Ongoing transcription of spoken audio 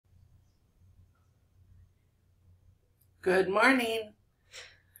Good morning.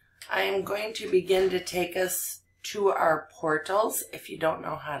 I am going to begin to take us to our portals if you don't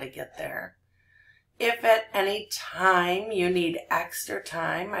know how to get there. If at any time you need extra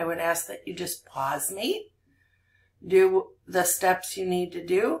time, I would ask that you just pause me, do the steps you need to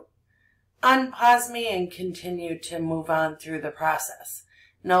do, unpause me, and continue to move on through the process.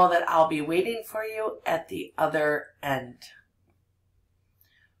 Know that I'll be waiting for you at the other end.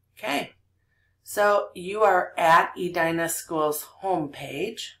 Okay. So you are at Edina School's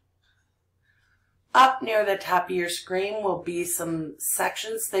homepage. Up near the top of your screen will be some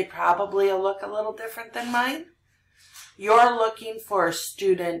sections. They probably will look a little different than mine. You're looking for a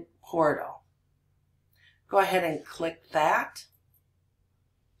student portal. Go ahead and click that.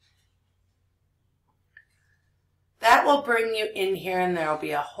 That will bring you in here, and there will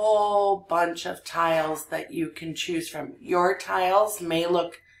be a whole bunch of tiles that you can choose from. Your tiles may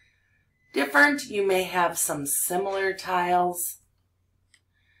look different. You may have some similar tiles.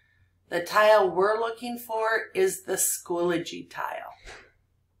 The tile we're looking for is the Schoology tile.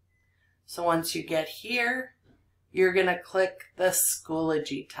 So once you get here, you're going to click the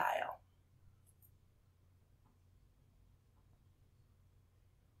Schoology tile.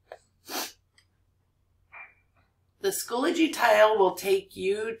 The Schoology tile will take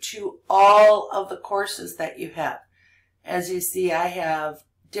you to all of the courses that you have. As you see, I have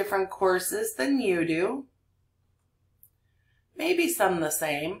different courses than you do. Maybe some the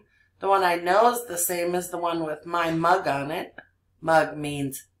same. The one I know is the same as the one with my mug on it. Mug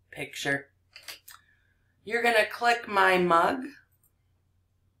means picture. You're going to click my mug.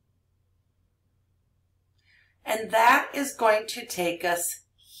 And that is going to take us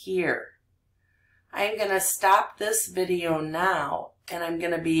here. I'm going to stop this video now, and I'm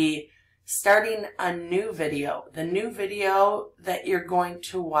going to be starting a new video. The new video that you're going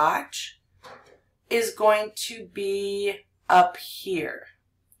to watch is going to be up here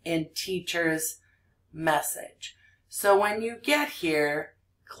in Teacher's Message. So when you get here,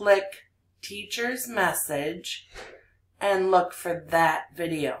 click Teacher's Message and look for that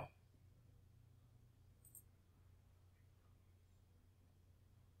video.